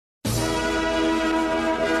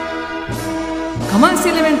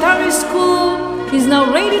Camasi Elementary School is now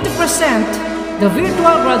ready to present the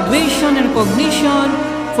virtual graduation and recognition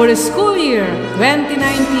for the school year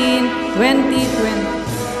 2019-2020.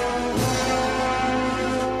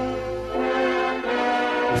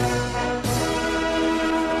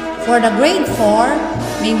 For the grade 4,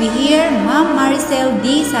 may we hear Ma'am Maricel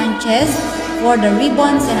D. Sanchez for the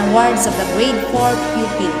ribbons and awards of the grade 4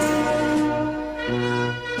 pupils.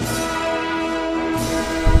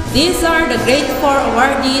 These are the grade 4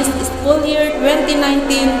 awardees school year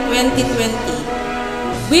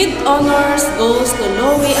 2019-2020. With honors goes to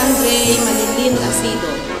Loe Andre Manilin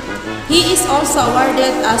Asido. He is also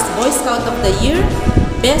awarded as Boy Scout of the Year,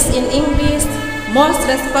 Best in English, Most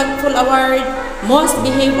Respectful Award, Most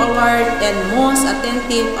Behaved Award, and Most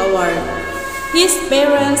Attentive Award. His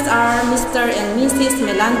parents are Mr. and Mrs.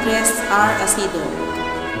 Melandres R. Asido.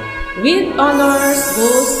 With honors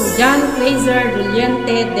goes to John Glazer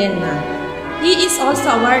Duliente Denna. He is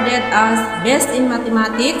also awarded as Best in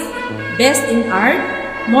Mathematics, Best in Art,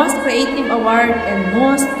 Most Creative Award, and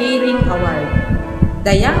Most Caring Award.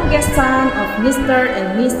 The youngest son of Mr.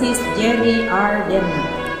 and Mrs. Jerry R. Denna.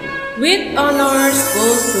 With honors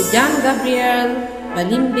goes to John Gabriel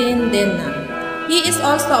Balimbin Denna. He is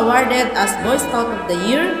also awarded as Boy Scout of the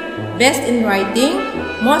Year, Best in Writing,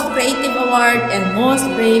 Most Creative Award, and Most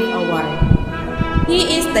Brave Award.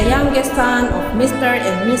 He is the youngest son of Mr.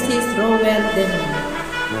 and Mrs. Rowell Denna.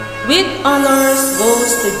 With honors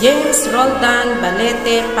goes to James Roldan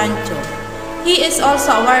Balete Pancho. He is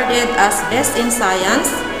also awarded as Best in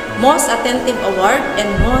Science, Most Attentive Award, and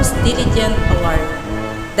Most Diligent Award.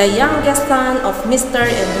 The youngest son of Mr.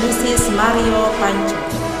 and Mrs. Mario Pancho.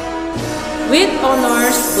 With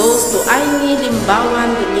honors goes to Aimee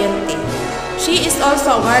Limbawan Duliente. She is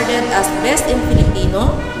also awarded as Best in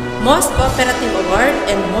Filipino, Most Cooperative Award,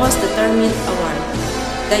 and Most Determined Award.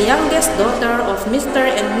 The youngest daughter of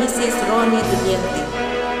Mr. and Mrs. Ronnie Duliente.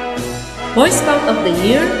 Boy Scout of the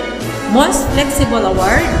Year, Most Flexible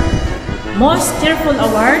Award, Most Cheerful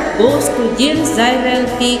Award goes to Jean Zyrel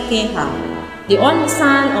P. Queja, the only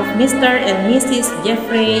son of Mr. and Mrs.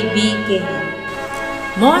 Jeffrey B. Queja.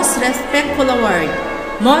 Most Respectful Award,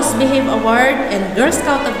 Most Behave Award, and Girl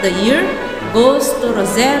Scout of the Year goes to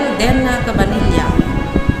Rosel Denna Cabanilla,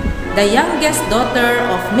 the youngest daughter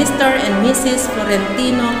of Mr. and Mrs.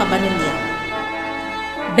 Florentino Cabanilla.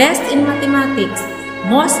 Best in Mathematics,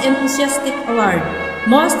 Most Enthusiastic Award,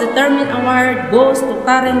 Most Determined Award goes to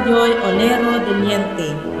Karen Joy Olero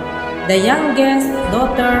Duliente, the youngest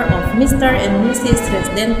daughter of Mr. and Mrs.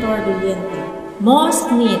 Resdentor Duliente.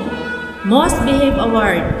 Most Neat, Most Behave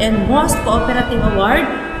Award, and Most Cooperative Award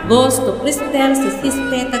goes to Cristel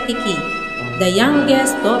Sisiste Tatiki, the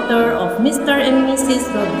youngest daughter of Mr. and Mrs.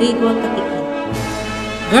 Rodrigo Tatiki.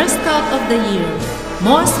 Girl Scout of the Year,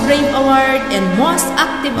 Most Brave Award, and Most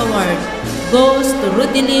Active Award goes to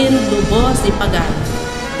Rudelin Lubo Zipagan,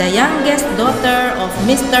 the youngest daughter of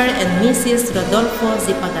Mr. and Mrs. Rodolfo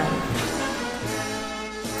Zipagan.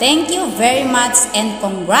 Thank you very much and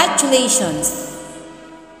congratulations!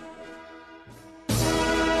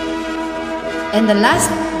 And the last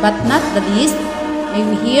but not the least, may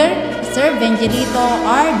we hear Sir Benjelito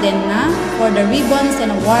R. Denna for the ribbons and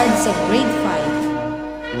awards of grade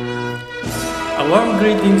 5. A warm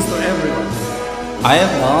greetings to everyone. I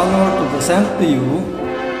have the honor to present to you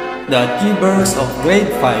the achievers of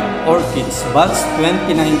grade 5 Orchids Batch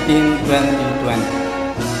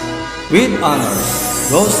 2019-2020. With honors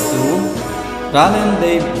goes to Ralen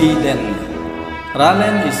Dave P. Denna.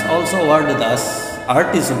 Ralen is also awarded as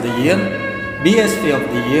Artist of the Year, BSP of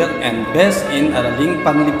the Year, and Best in Araling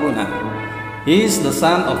Panlipunan. He is the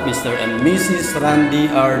son of Mr. and Mrs. Randy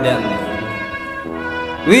R. Denna.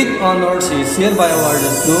 With honors, he is hereby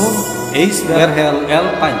awarded to Ace Berhel L.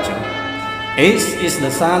 Pancho. Ace is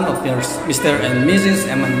the son of Mr. and Mrs.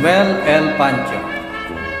 Emmanuel L. Pancho.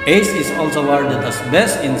 Ace is also awarded as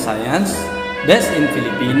Best in Science, Best in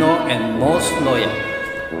Filipino, and Most Loyal.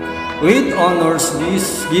 With honors, this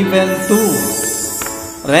is given to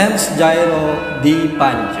Renz Jairo D.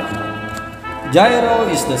 Pancho. Jairo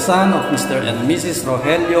is the son of Mr. and Mrs.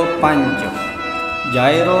 Rogelio Pancho.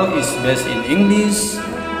 Jairo is Best in English,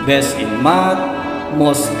 Best in Math,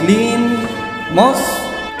 Most Clean, Most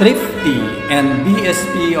Thrifty, and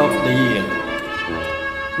BSP of the Year.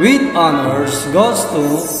 With honors goes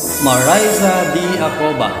to Marisa D.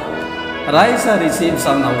 Acoba. Raisa receives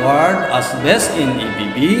an award as Best in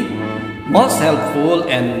EPB, Most Helpful,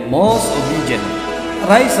 and Most Obedient.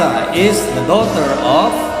 Raisa is the daughter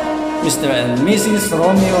of Mr. and Mrs.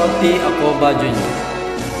 Romeo T. Acoba Jr.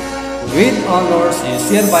 With honors is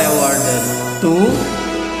hereby awarded to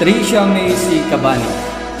Tricia Macy Cabani.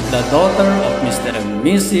 the daughter of Mr. and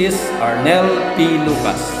Mrs. Arnel P.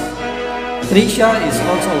 Lucas. Tricia is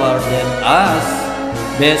also awarded as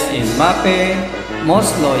Best in MAPE,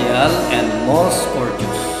 Most Loyal, and Most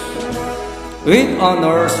Courteous. With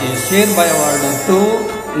honors is hereby awarded to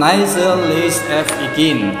Nicel Lace F.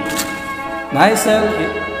 Ikin. Nicel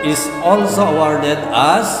is also awarded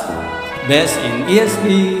as Best in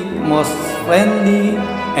ESP, Most Friendly,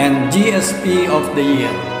 and GSP of the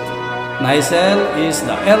Year. Nicel is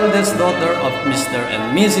the eldest daughter of Mr.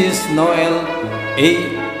 and Mrs. Noel A.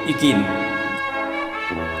 Ikin.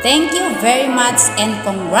 Thank you very much and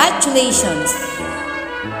congratulations!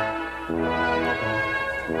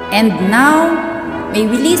 And now, may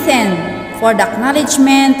we listen for the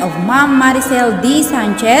acknowledgement of Ma'am Maricel D.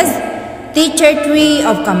 Sanchez, Teacher 3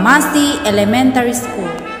 of Camasi Elementary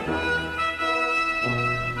School.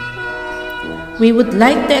 We would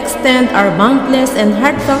like to extend our boundless and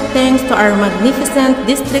heartfelt thanks to our magnificent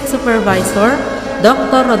District Supervisor,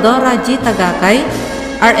 Dr. Rodora G. Tagakay,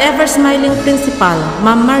 our ever-smiling Principal,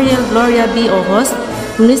 Ma'am Mariel Gloria B. Ojos,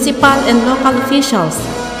 municipal and local officials,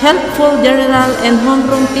 helpful general and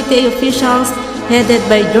homeroom PTA officials headed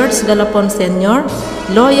by George Galapon Sr.,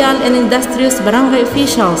 loyal and industrious barangay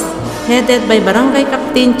officials headed by Barangay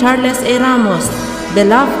Captain Charles A. Ramos,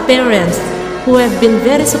 beloved parents who have been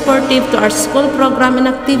very supportive to our school program and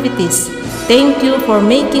activities. Thank you for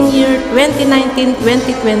making year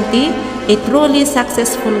 2019-2020 a truly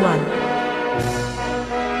successful one.